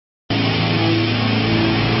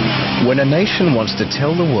When a nation wants to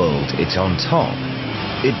tell the world it's on top,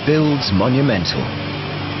 it builds monumental,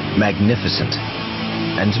 magnificent,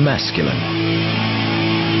 and masculine.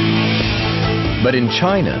 But in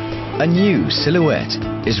China, a new silhouette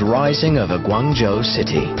is rising over Guangzhou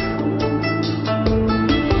city.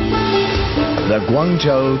 The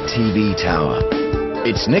Guangzhou TV Tower.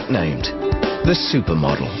 It's nicknamed the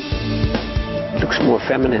Supermodel. Looks more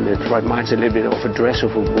feminine. It reminds a little bit of a dress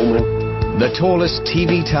of a woman. The tallest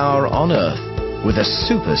TV tower on Earth with a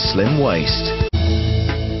super slim waist.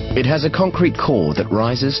 It has a concrete core that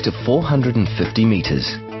rises to 450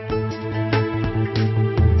 meters.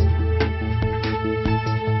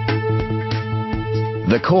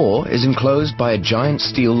 The core is enclosed by a giant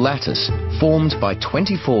steel lattice formed by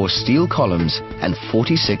 24 steel columns and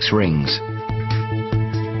 46 rings.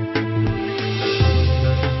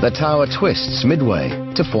 The tower twists midway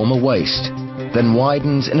to form a waist, then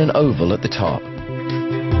widens in an oval at the top.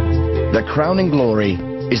 The crowning glory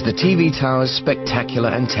is the TV tower's spectacular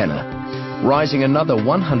antenna, rising another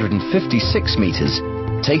 156 meters,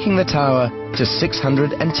 taking the tower to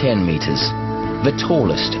 610 meters, the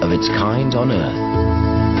tallest of its kind on Earth.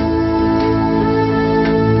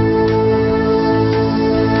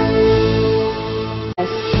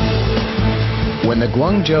 When the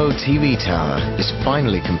Guangzhou TV Tower is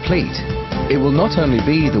finally complete, it will not only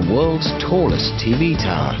be the world's tallest TV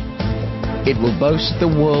tower, it will boast the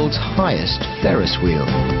world's highest Ferris wheel.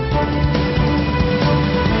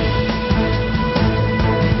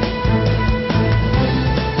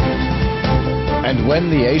 And when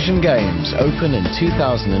the Asian Games open in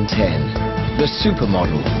 2010, the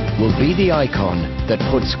Supermodel will be the icon that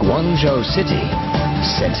puts Guangzhou City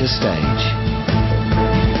center stage.